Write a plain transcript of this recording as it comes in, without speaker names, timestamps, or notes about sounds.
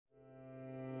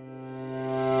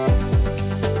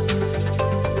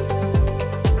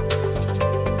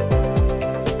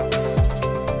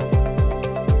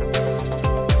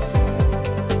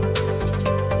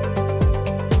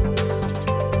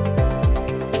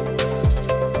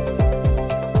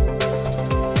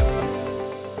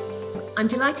I'm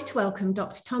delighted to welcome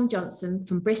Dr. Tom Johnson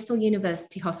from Bristol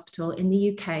University Hospital in the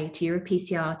UK to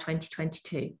EuroPCR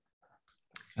 2022.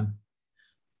 Yeah.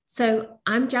 So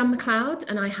I'm Jan McCloud,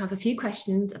 and I have a few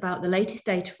questions about the latest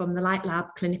data from the Lightlab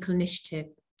clinical initiative.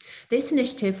 This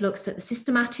initiative looks at the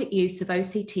systematic use of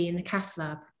OCT in the cath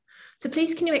lab. So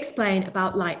please, can you explain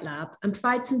about Lightlab and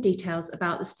provide some details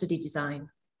about the study design?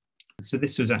 So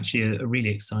this was actually a really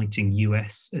exciting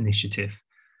US initiative,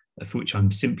 for which I'm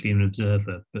simply an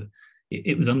observer, but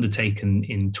it was undertaken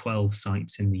in 12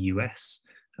 sites in the US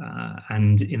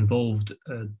and involved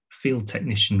a field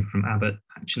technician from Abbott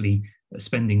actually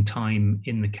spending time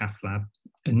in the cath lab,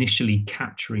 initially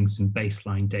capturing some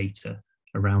baseline data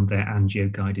around their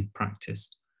angio-guided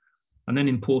practice. And then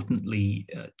importantly,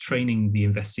 training the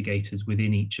investigators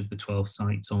within each of the 12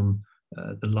 sites on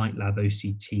the Lightlab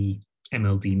OCT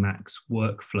MLD MAX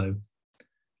workflow.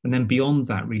 And then beyond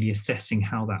that, really assessing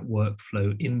how that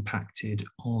workflow impacted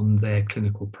on their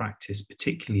clinical practice,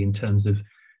 particularly in terms of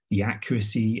the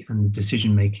accuracy and the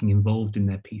decision-making involved in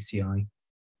their PCI.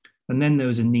 And then there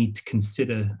was a need to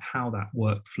consider how that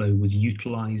workflow was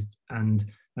utilized and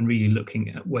really looking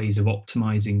at ways of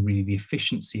optimizing really the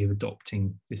efficiency of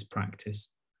adopting this practice.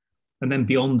 And then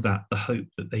beyond that, the hope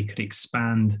that they could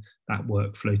expand that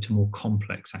workflow to more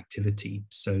complex activity.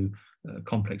 So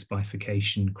complex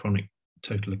bifurcation, chronic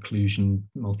total occlusion,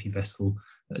 multi-vessel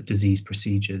disease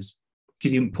procedures.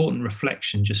 The important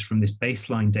reflection just from this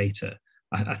baseline data,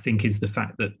 I think, is the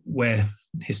fact that where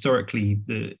historically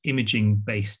the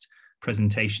imaging-based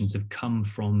presentations have come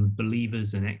from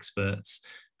believers and experts,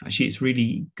 actually it's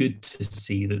really good to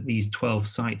see that these 12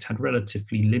 sites had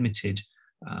relatively limited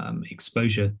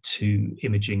exposure to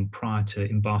imaging prior to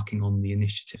embarking on the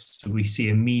initiative. So we see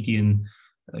a median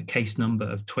case number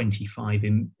of 25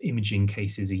 imaging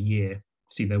cases a year.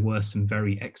 See, there were some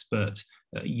very expert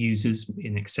users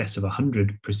in excess of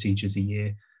 100 procedures a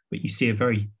year, but you see a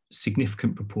very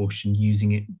significant proportion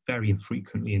using it very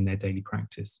infrequently in their daily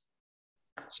practice.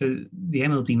 So the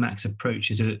MLD MAX approach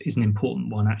is an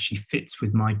important one, actually fits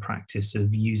with my practice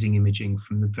of using imaging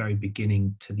from the very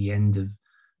beginning to the end of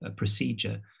a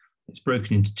procedure. It's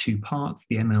broken into two parts.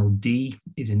 The MLD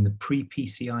is in the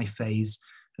pre-PCI phase,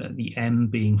 the M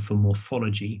being for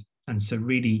morphology. And so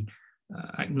really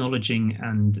acknowledging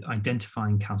and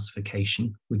identifying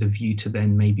calcification with a view to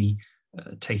then maybe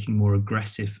taking more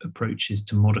aggressive approaches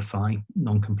to modify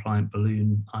non-compliant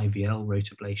balloon, IVL,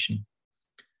 rotablation.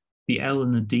 The L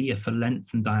and the D are for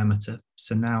length and diameter.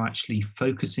 So now actually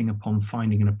focusing upon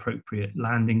finding an appropriate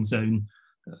landing zone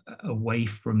away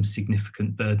from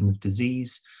significant burden of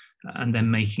disease, and then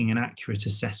making an accurate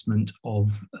assessment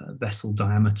of vessel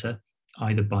diameter,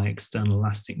 either by external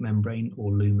elastic membrane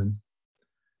or lumen.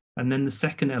 And then the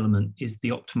second element is the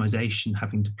optimization,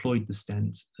 having deployed the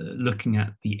stent, looking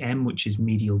at the M, which is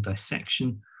medial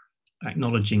dissection,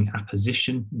 acknowledging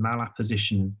apposition,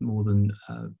 malapposition of more than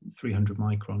 300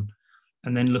 micron,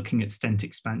 and then looking at stent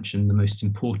expansion, the most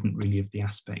important really of the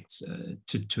aspects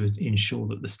to ensure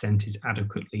that the stent is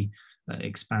adequately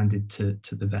expanded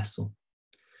to the vessel.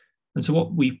 And so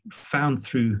what we found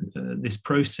through this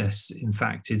process, in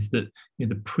fact, is that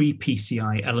the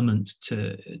pre-PCI element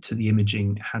to the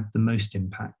imaging had the most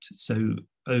impact. So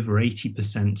over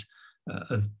 80%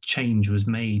 of change was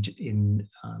made in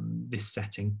this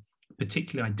setting,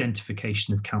 particularly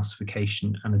identification of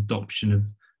calcification and adoption of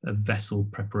vessel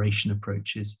preparation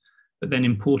approaches, but then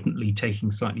importantly,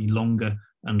 taking slightly longer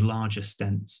and larger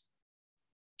stents.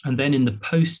 And then in the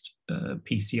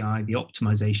post-PCI, the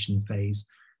optimization phase,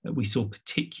 we saw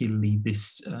particularly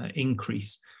this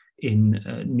increase in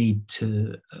need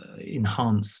to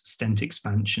enhance stent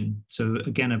expansion. So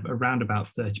again, around about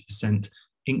 30%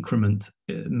 increment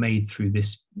made through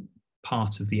this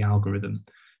part of the algorithm.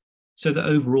 So that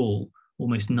overall,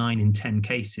 almost 9 in 10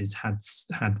 cases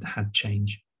had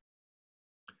change.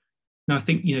 Now, I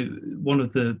think one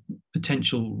of the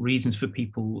potential reasons for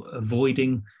people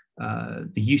avoiding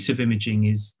the use of imaging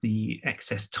is the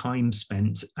excess time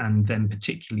spent, and then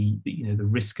particularly the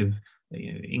risk of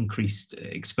increased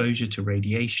exposure to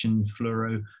radiation,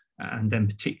 fluoro, and then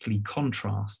particularly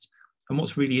contrast. And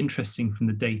what's really interesting from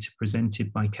the data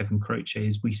presented by Kevin Croce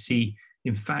is we see,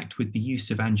 in fact, with the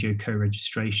use of angio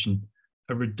co-registration,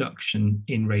 a reduction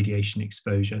in radiation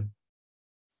exposure,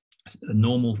 a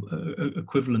normal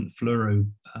equivalent fluoro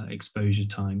exposure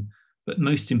time. But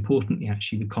most importantly,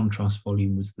 actually, the contrast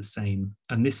volume was the same.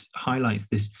 And this highlights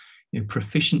this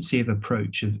proficiency of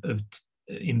approach of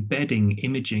embedding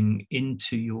imaging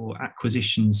into your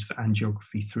acquisitions for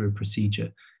angiography through a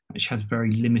procedure, which has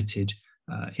very limited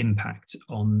impact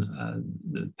on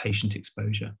the patient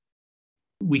exposure.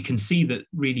 we can see that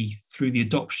really through the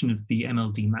adoption of the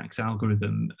MLD MAX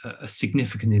algorithm, a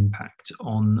significant impact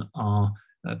on our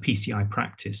PCI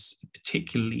practice,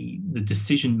 particularly the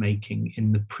decision making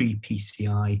in the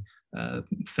pre-PCI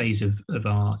phase of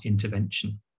our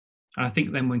intervention. And I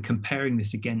think then when comparing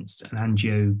this against an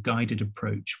angio-guided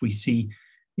approach, we see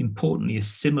importantly a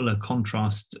similar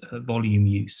contrast volume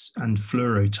use and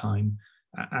fluoro time.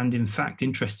 And in fact,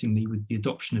 interestingly, with the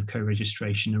adoption of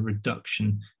co-registration, a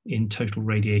reduction in total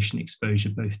radiation exposure,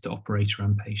 both to operator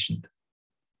and patient.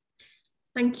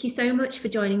 Thank you so much for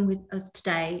joining with us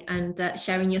today and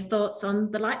sharing your thoughts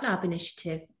on the Lightlab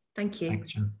initiative. Thank you.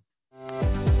 Thanks,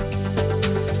 Jan.